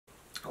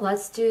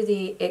let's do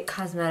the IT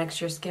Cosmetics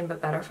Your Skin But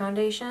Better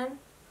foundation.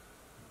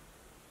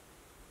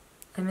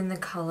 I'm in the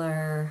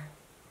color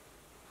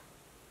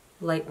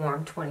Light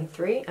Warm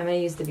 23. I'm going to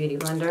use the Beauty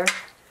Blender.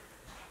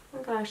 Oh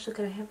my gosh, look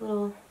at, I have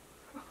little...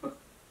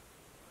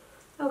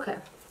 Okay.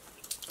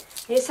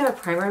 I just have a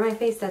primer on my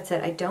face, that's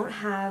it. I don't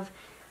have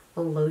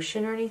a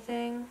lotion or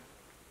anything.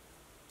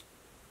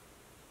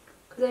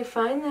 Because I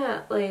find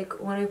that, like,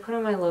 when I put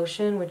on my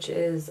lotion, which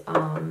is, it's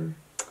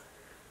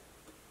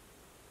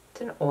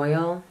an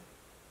oil,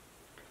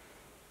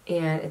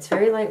 and it's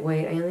very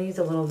lightweight. I only use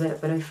a little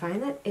bit, but I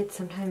find that it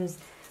sometimes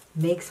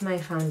makes my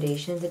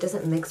foundations, it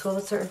doesn't mix well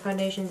with certain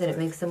foundations, and it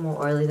makes them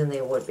more oily than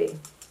they would be.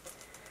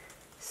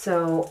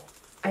 So,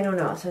 I don't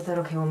know. So I thought,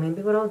 okay, well,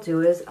 maybe what I'll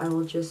do is I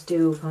will just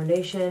do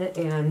foundation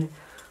and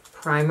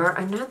primer.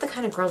 I'm not the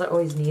kind of girl that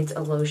always needs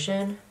a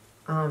lotion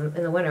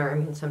in the winter. I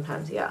mean,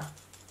 sometimes, yeah.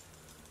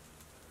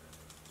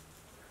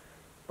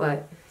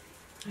 But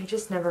I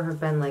just never have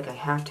been like, I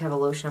have to have a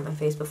lotion on my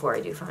face before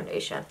I do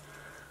foundation.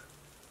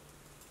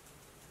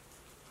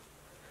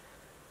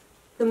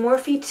 The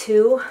Morphe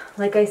 2,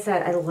 like I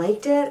said, I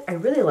liked it. I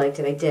really liked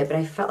it. I did. But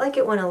I felt like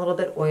it went a little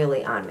bit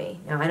oily on me.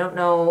 Now, I don't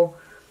know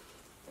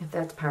if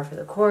that's par for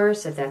the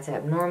course, if that's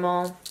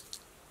abnormal.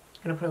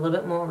 I'm going to put a little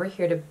bit more over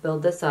here to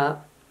build this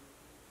up.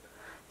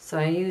 So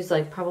I use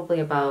like probably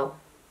about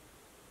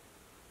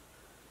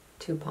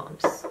 2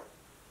 pumps.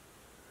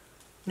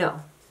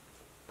 No.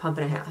 Pump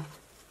and a half.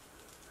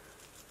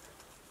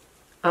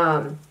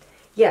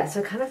 Yeah, so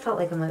I kind of felt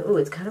like, I'm like, ooh,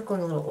 it's kind of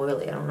going a little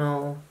oily. I don't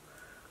know.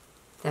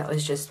 That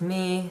was just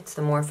me. It's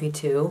the Morphe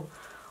 2.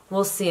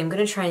 We'll see. I'm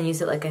going to try and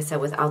use it, like I said,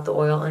 without the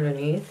oil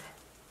underneath.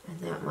 And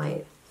that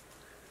might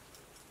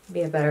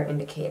be a better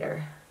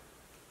indicator.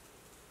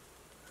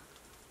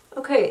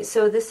 Okay,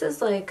 so this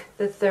is like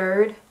the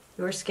third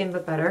Your Skin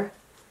But Better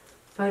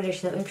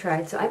foundation that we've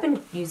tried. So I've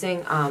been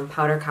using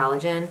Powder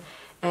Collagen.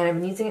 And I've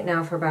been using it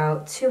now for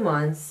about 2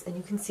 months, and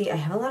you can see I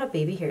have a lot of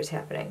baby hairs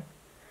happening.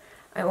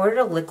 I ordered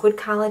a liquid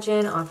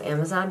collagen off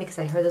Amazon because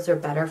I heard those are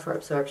better for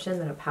absorption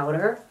than a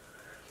powder.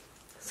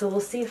 So we'll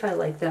see if I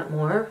like that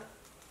more.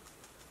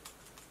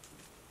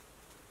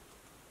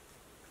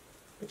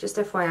 But just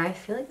FYI, I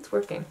feel like it's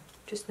working.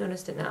 Just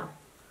noticed it now.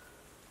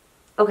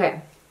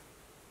 Okay.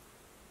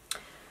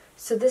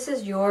 So this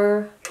is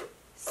Your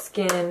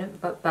Skin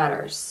But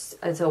Better.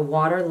 It's a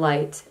water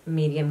light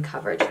medium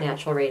coverage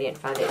natural radiant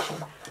foundation.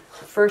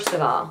 First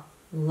of all,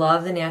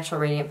 love the natural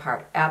radiant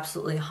part.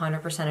 Absolutely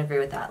 100% agree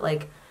with that.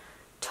 Like,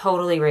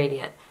 totally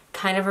radiant.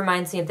 Kind of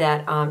reminds me of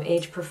that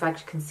Age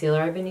Perfect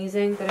concealer I've been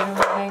using, that I've been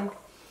loving.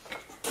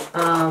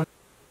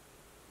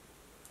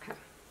 Okay.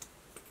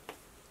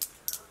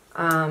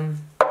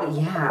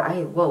 Yeah,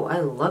 I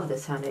love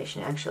this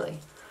foundation, actually.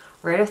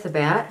 Right off the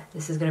bat,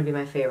 this is going to be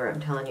my favorite,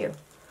 I'm telling you.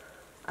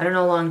 I don't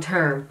know long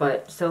term,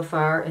 but so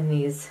far in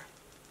these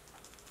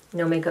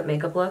no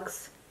makeup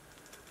looks,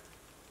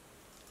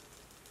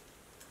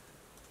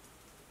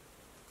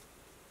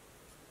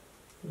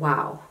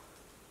 wow.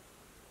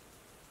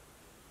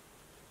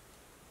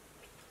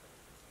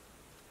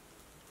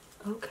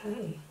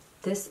 Okay.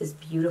 This is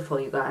beautiful,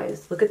 you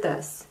guys. Look at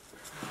this.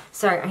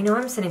 Sorry, I know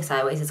I'm sitting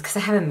sideways. It's because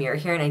I have a mirror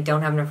here and I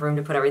don't have enough room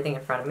to put everything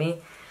in front of me.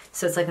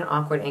 So it's like an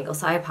awkward angle.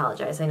 So I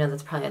apologize. I know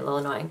that's probably a little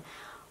annoying.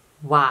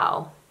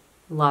 Wow.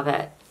 Love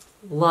it.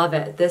 Love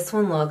it. This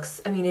one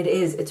looks, I mean,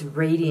 it's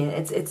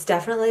radiant. It's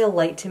definitely a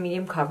light to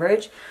medium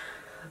coverage,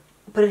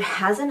 but it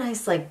has a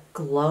nice like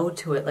glow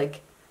to it,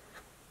 like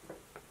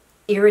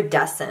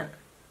iridescent.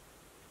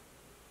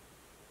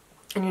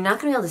 And you're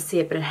not going to be able to see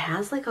it, but it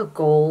has like a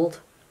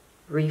gold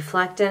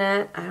reflect in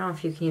it. I don't know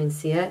if you can even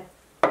see it.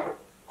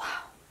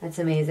 Wow, that's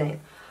amazing.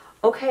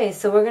 Okay,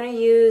 so we're going to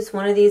use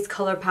one of these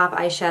ColourPop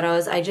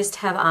eyeshadows. I just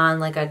have on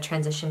like a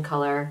transition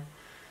color.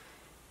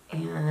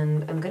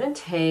 And I'm going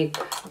to take,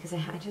 because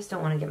I just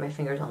don't want to get my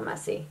fingers all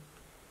messy.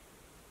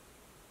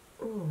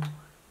 Ooh.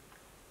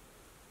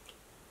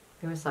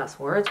 Famous last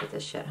words with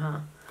this shit, huh?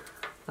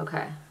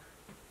 Okay.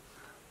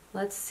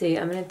 Let's see.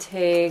 I'm going to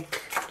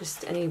take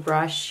just any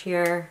brush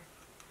here.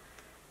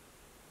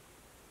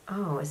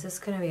 Oh, is this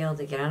going to be able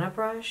to get on a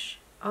brush?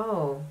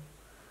 Oh.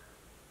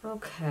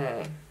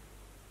 Okay.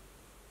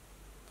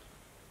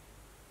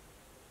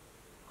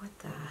 What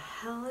the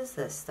hell is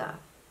this stuff?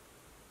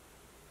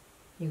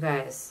 You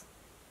guys,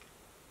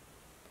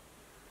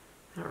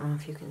 I don't know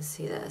if you can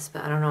see this,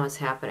 but I don't know what's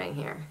happening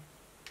here.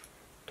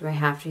 Do I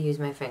have to use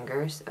my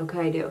fingers? Okay,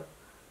 I do.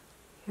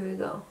 Here we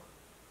go.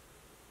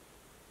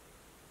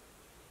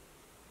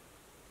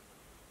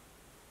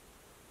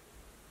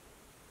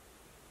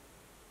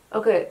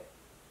 Okay,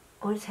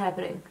 what's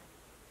happening?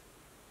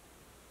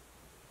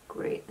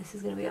 Great, this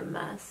is going to be a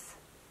mess.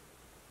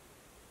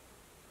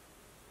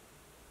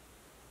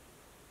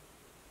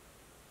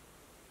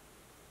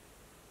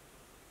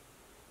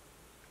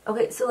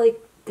 Okay, so like,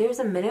 there's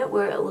a minute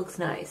where it looks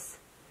nice,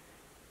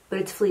 but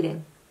it's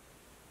fleeting.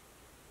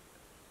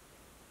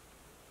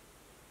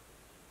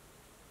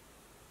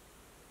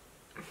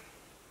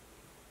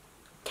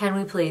 Can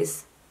we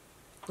please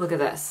look at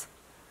this?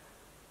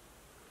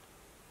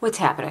 What's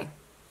happening?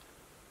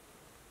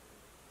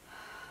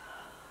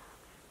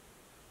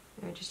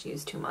 I just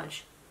used too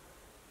much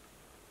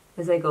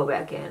as I go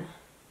back in.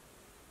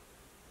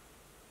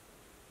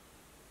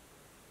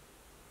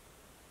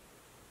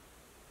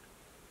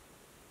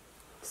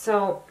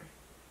 So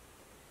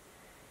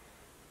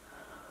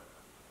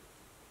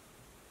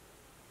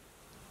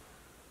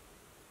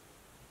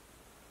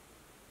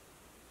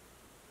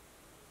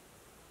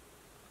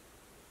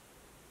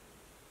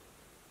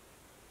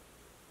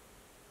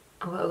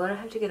oh, I'm gonna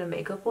have to get a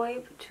makeup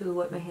wipe to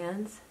wipe my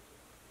hands.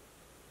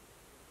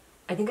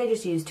 I think I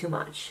just used too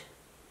much.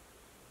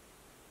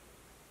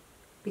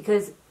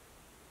 Because,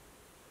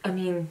 I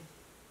mean,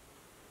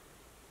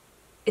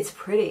 it's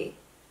pretty.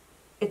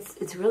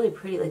 It's really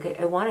pretty. Like,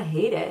 I want to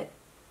hate it,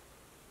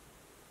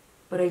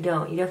 but I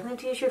don't. You definitely have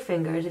to use your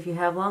fingers if you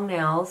have long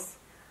nails.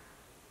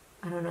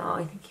 I don't know.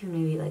 I think you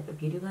maybe like a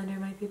beauty blender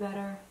might be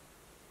better.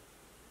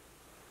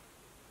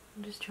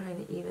 I'm just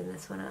trying to even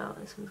this one out.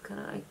 This one's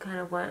I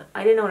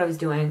didn't know what I was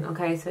doing,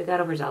 okay? So I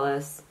got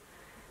overzealous.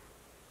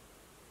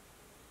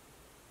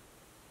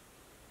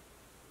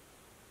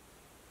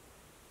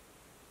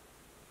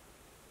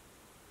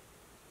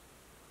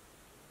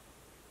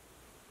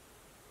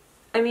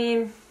 I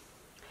mean,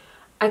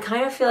 I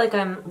kind of feel like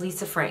I'm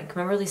Lisa Frank.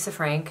 Remember Lisa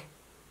Frank?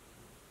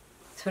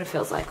 That's what it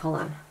feels like. Hold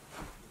on.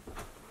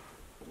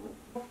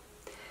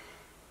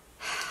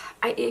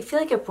 I feel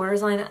like it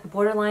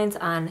borderlines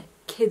on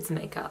kids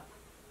makeup.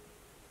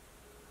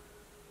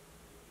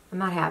 I'm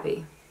not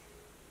happy.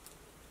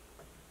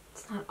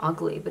 It's not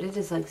ugly, but it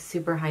is like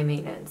super high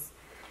maintenance.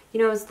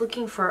 You know, I was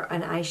looking for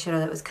an eyeshadow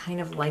that was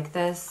kind of like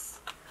this,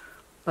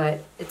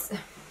 but it's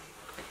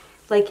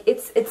like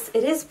it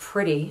is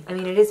pretty. I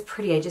mean, it is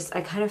pretty. I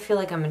kind of feel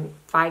like I'm a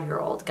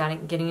 5-year-old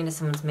getting into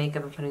someone's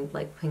makeup and putting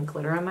like pink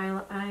glitter on my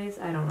eyes.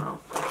 I don't know.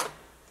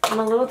 I'm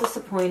a little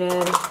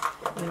disappointed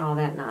in all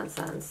that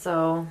nonsense.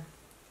 So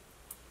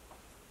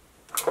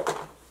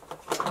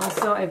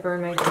also I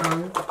burned my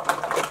tongue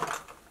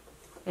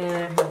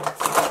and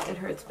it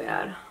hurts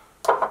bad.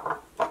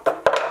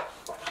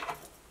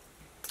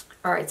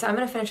 All right, so I'm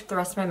gonna finish up the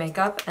rest of my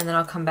makeup and then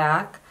I'll come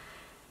back.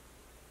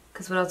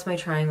 Because what else am I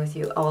trying with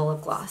you? Oh, a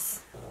lip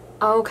gloss.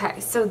 Okay,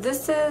 so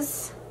this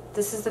is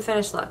the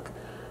finished look.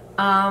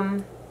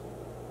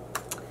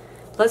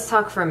 Let's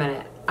talk for a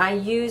minute. I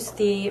used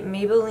the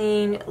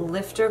Maybelline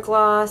Lifter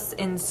Gloss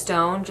in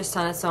Stone just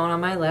on its own on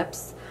my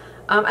lips.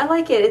 I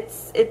like it.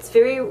 It's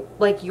very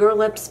like Your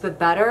Lips but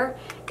better.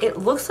 It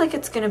looks like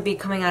it's going to be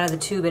coming out of the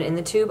tube and in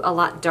the tube a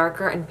lot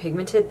darker and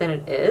pigmented than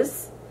it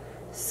is.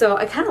 So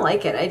I kind of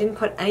like it. I didn't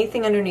put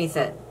anything underneath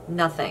it.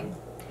 Nothing.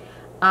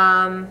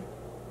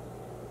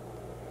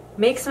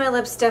 Makes my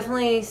lips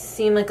definitely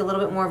seem like a little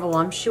bit more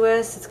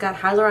voluptuous. It's got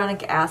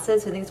hyaluronic acid,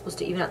 so I think it's supposed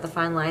to even out the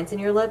fine lines in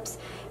your lips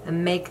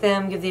and make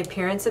them give the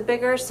appearance of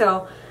bigger.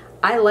 So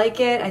I like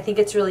it. I think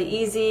it's really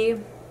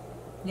easy,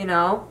 you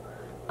know,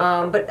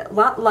 but a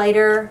lot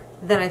lighter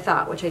than I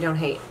thought, which I don't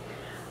hate.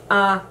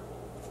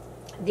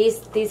 These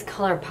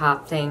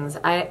ColourPop things,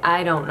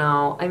 I don't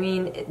know. I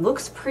mean, it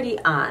looks pretty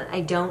on.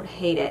 I don't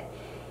hate it.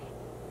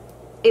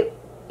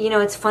 You know,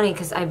 it's funny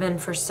because I've been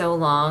for so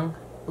long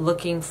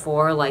looking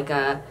for like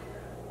a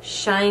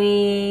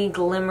shiny,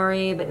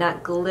 glimmery, but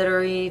not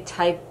glittery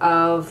type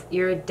of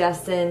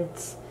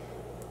iridescent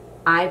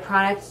eye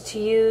product to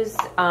use.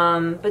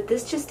 But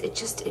this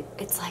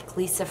it's like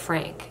Lisa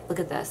Frank. Look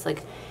at this.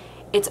 Like,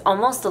 it's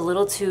almost a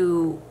little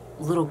too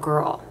little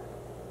girl.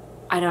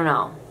 I don't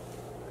know.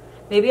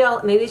 Maybe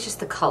it's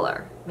just the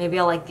color. Maybe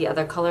I'll like the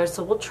other colors.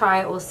 So we'll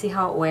try it. We'll see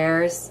how it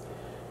wears.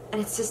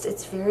 And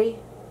it's very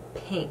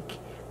pink.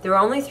 There were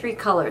only 3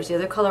 colors. The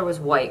other color was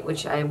white,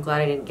 which I'm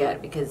glad I didn't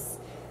get because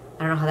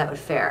I don't know how that would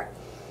fare.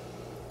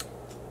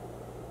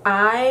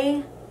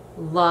 I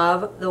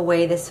love the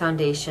way this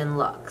foundation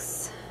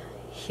looks.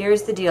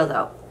 Here's the deal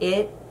though.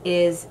 It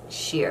is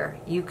sheer.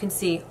 You can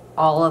see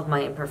all of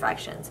my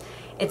imperfections.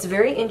 It's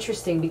very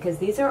interesting because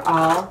these are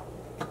all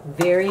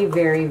very,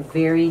 very,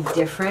 very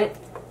different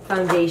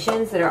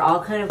foundations that are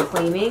all kind of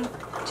claiming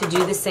to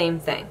do the same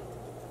thing.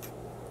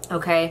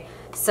 Okay?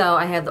 So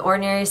I have the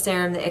Ordinary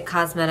Serum, the IT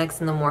Cosmetics,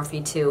 and the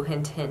Morphe 2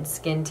 Hint Hint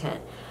Skin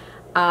Tint.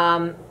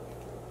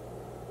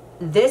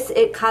 This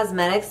IT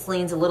Cosmetics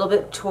leans a little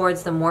bit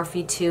towards the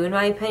Morphe 2 in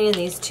my opinion.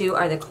 These two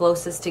are the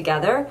closest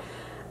together.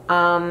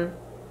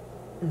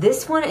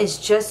 This one is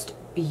just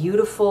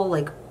beautiful,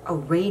 like a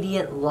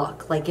radiant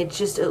look. Like it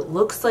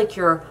looks like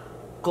you're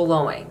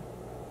glowing.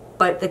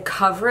 But the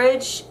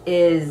coverage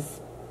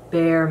is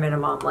bare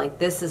minimum. Like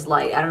this is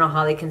light. I don't know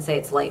how they can say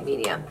it's light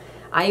medium.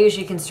 I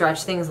usually can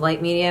stretch things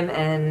light medium,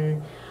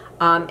 and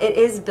it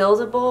is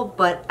buildable,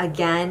 but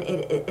again,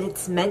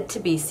 it's meant to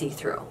be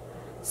see-through.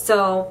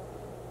 So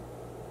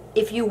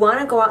if you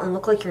want to go out and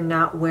look like you're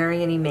not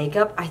wearing any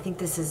makeup, I think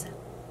this is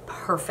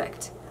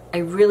perfect. I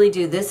really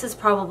do. This is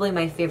probably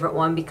my favorite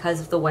one because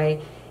of the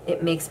way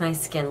it makes my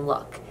skin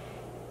look.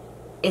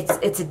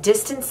 It's a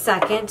distant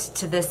second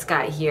to this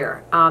guy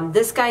here.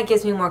 This guy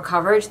gives me more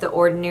coverage, the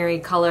Ordinary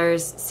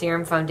Colors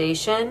Serum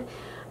Foundation.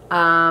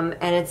 And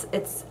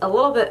it's a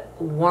little bit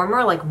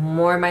warmer, like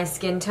more my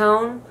skin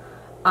tone.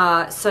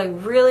 So I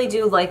really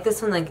do like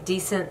this one, like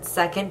decent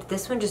second.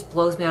 This one just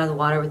blows me out of the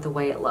water with the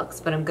way it looks.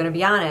 But I'm going to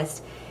be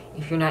honest,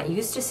 if you're not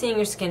used to seeing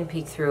your skin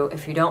peek through,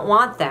 if you don't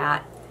want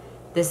that,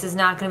 this is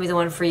not going to be the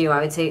one for you.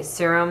 I would say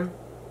serum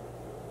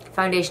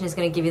foundation is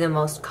going to give you the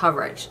most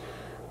coverage.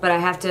 But I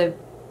have to,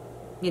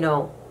 you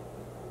know,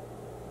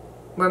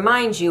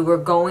 remind you, we're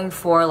going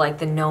for like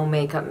the no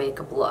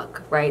makeup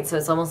look, right? So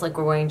it's almost like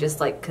we're wearing just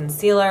like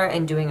concealer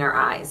and doing our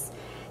eyes.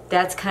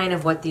 That's kind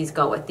of what these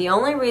go with. The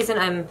only reason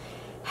I'm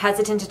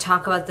hesitant to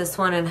talk about this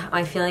one and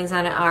my feelings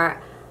on it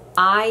are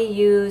I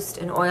used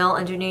an oil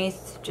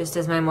underneath just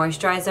as my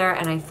moisturizer,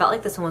 and I felt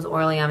like this one was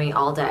oily on me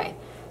all day.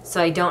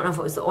 So I don't know if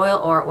it was the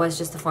oil or it was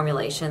just the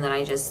formulation that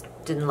I just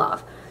didn't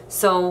love.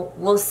 So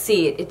we'll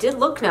see. It did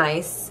look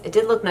nice. It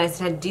did look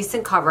nice. It had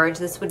decent coverage.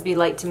 This would be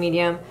light to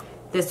medium.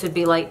 This would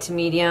be light to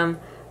medium.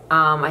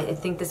 I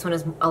think this one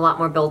is a lot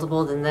more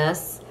buildable than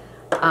this.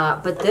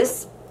 But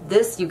this,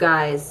 you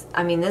guys,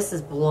 I mean, this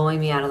is blowing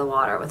me out of the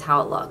water with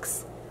how it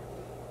looks.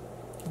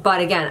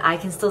 But again, I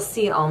can still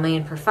see all my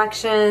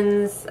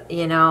imperfections,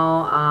 you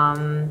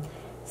know,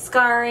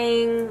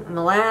 scarring,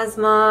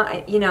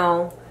 melasma, you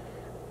know,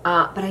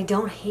 but I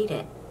don't hate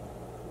it.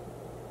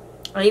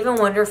 I even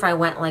wonder if I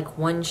went like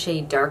one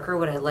shade darker,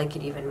 would I like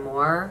it even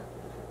more?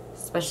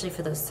 Especially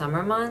for those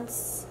summer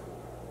months.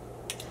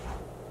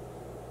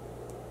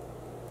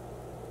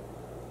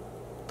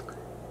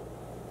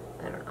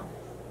 I don't know.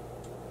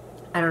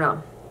 I don't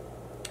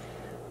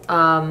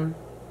know.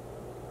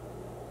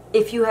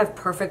 If you have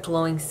perfect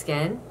glowing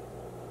skin,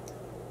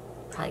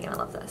 probably gonna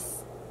love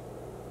this.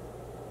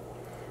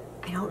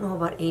 I don't know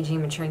about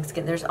aging, maturing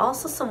skin. There's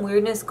also some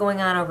weirdness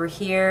going on over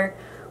here.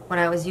 When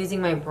I was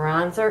using my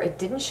bronzer, it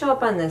didn't show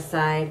up on this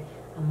side.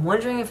 I'm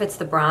wondering if it's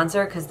the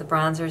bronzer, because the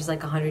bronzer is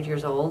like 100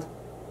 years old.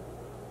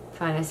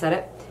 Fine, I said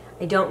it.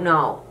 I don't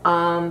know.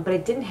 But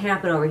it didn't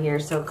happen over here,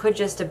 so it could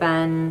just have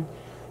been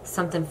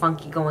something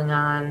funky going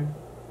on.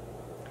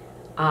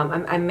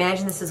 I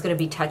imagine this is going to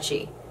be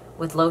touchy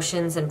with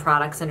lotions and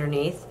products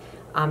underneath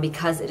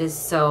because it is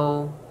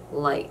so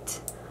light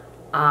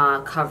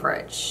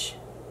coverage.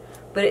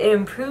 But it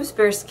improves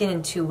bare skin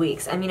in 2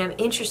 weeks. I mean, I'm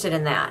interested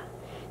in that.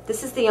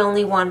 This is the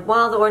only one.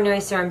 Well, the Ordinary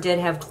Serum did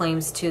have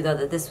claims too, though,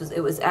 that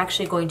it was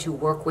actually going to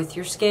work with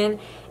your skin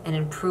and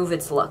improve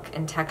its look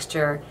and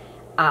texture.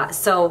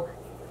 So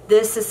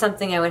this is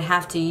something I would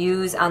have to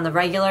use on the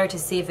regular to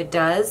see if it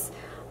does.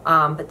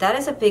 But that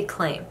is a big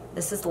claim.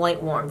 This is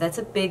light warm. That's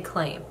a big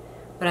claim.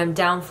 But I'm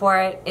down for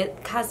it.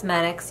 It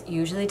Cosmetics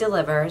usually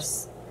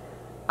delivers.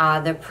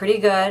 They're pretty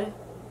good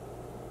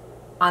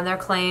on their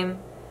claim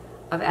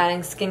of adding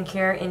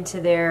skincare into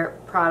their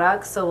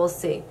products, so we'll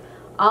see.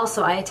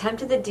 Also, I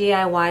attempted the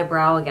DIY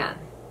brow again.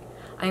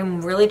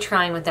 I'm really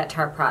trying with that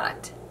Tarte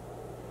product.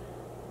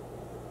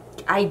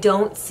 I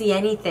don't see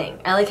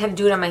anything. I like had to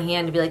do it on my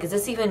hand to be like, is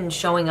this even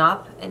showing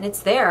up? And it's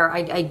there.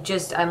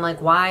 I'm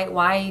like,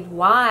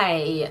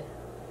 why?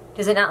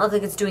 Does it not look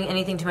like it's doing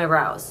anything to my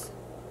brows?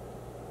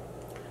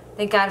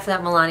 Thank God for that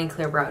Milani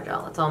Clear Brow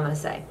Gel. That's all I'm going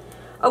to say.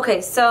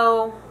 Okay,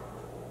 so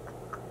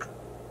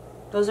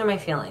those are my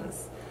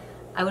feelings.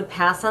 I would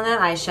pass on that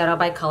eyeshadow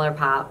by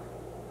ColourPop.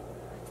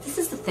 This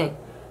is the thing.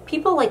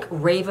 People like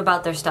rave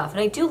about their stuff,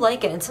 and I do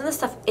like it, and some of the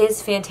stuff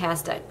is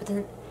fantastic, but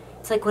then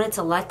it's like when it's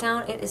a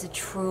letdown, it is a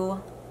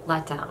true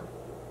letdown.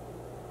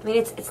 I mean,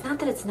 it's not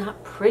that it's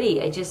not pretty,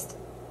 it's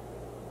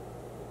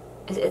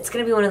going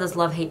to be one of those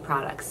love-hate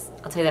products.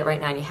 I'll tell you that right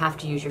now, and you have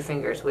to use your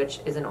fingers, which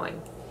is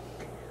annoying.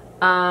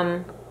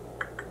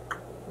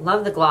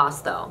 Love the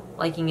gloss, though.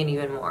 Liking it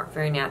even more.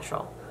 Very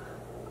natural.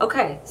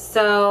 Okay,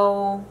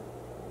 so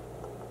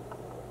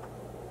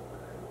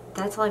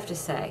that's all I have to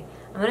say.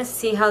 I'm going to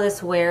see how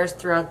this wears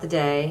throughout the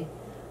day.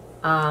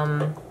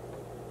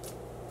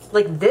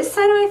 Like this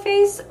side of my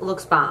face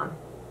looks bomb.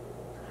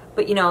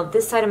 But you know,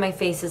 this side of my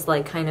face is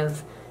like kind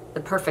of the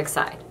perfect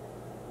side.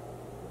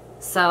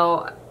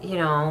 So, you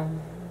know,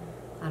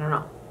 I don't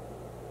know.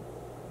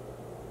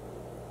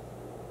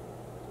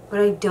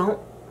 But I don't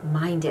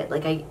mind it.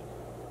 Like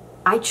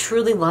I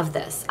truly love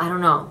this. I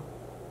don't know.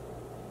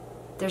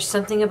 There's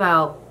something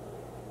about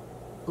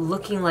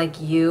looking like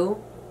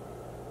you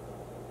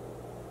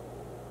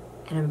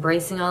and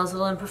embracing all those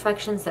little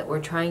imperfections that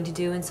we're trying to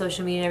do in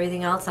social media and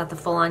everything else, not the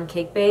full-on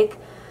cake bake.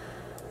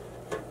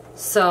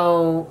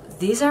 So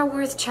these are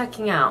worth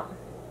checking out.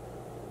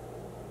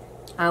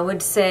 I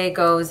would say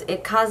goes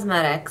IT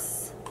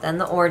Cosmetics, then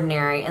The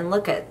Ordinary, and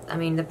look at, I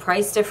mean, the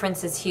price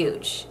difference is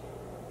huge.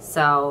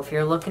 So if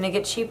you're looking to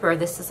get cheaper,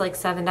 this is like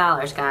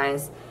 $7,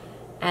 guys.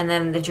 And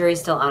then the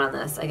jury's still out on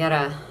this. I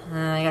gotta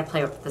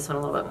play with this one a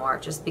little bit more,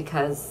 just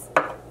because,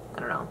 I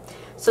don't know.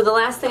 So the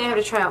last thing I have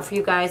to try out for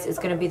you guys is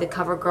going to be the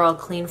CoverGirl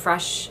Clean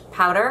Fresh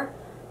Powder.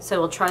 So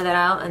we'll try that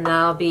out, and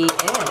that'll be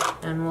it.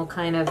 And we'll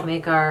kind of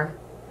make our,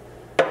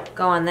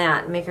 go on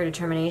that, make our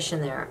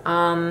determination there.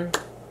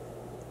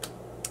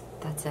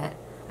 That's it.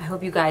 I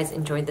hope you guys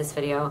enjoyed this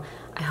video.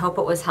 I hope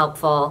it was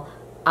helpful.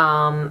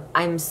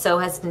 I'm so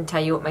hesitant to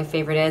tell you what my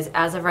favorite is.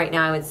 As of right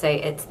now, I would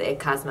say it's the IT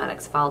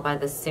Cosmetics, followed by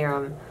the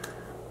serum,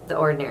 The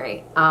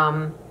Ordinary.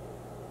 But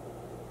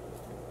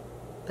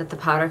that the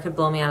powder could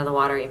blow me out of the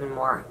water even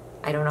more.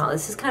 I don't know.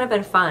 This has kind of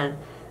been fun,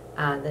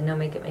 the no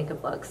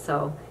makeup look.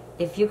 So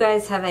if you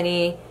guys have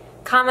any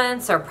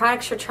comments or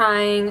products you're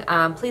trying,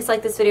 please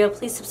like this video,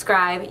 please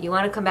subscribe. You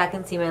want to come back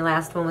and see my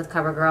last one with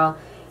CoverGirl,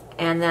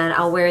 and then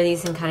I'll wear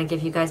these and kind of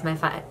give you guys my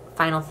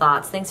final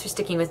thoughts. Thanks for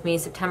sticking with me.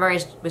 September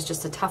was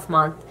just a tough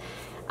month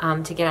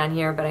to get on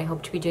here, but I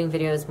hope to be doing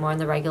videos more on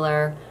the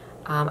regular.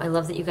 I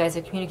love that you guys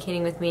are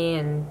communicating with me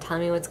and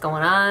telling me what's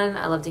going on.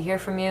 I love to hear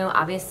from you,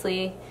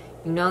 obviously.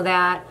 You know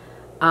that.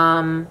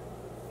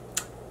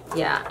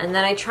 Yeah, and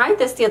then I tried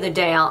this the other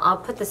day. I'll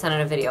put this on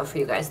in a video for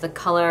you guys. The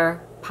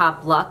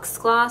ColourPop Luxe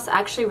Gloss. I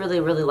actually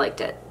really liked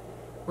it.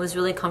 It was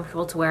really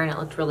comfortable to wear and it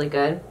looked really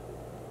good.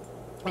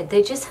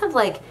 They just have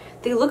like,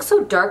 they look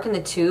so dark in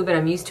the tube and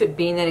I'm used to it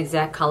being that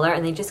exact color,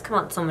 and they just come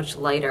out so much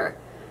lighter,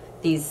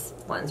 these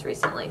ones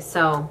recently.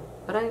 So,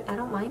 but I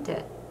don't mind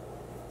it.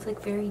 It's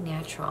like very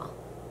natural.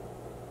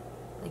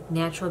 Like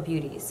natural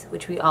beauties,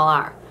 which we all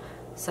are.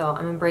 So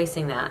I'm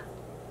embracing that.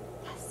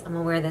 Yes, I'm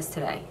gonna wear this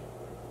today.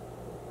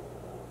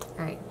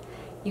 All right,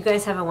 you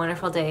guys have a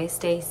wonderful day.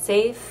 Stay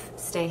safe,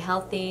 stay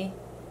healthy,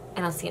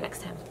 and I'll see you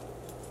next time.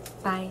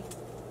 Bye.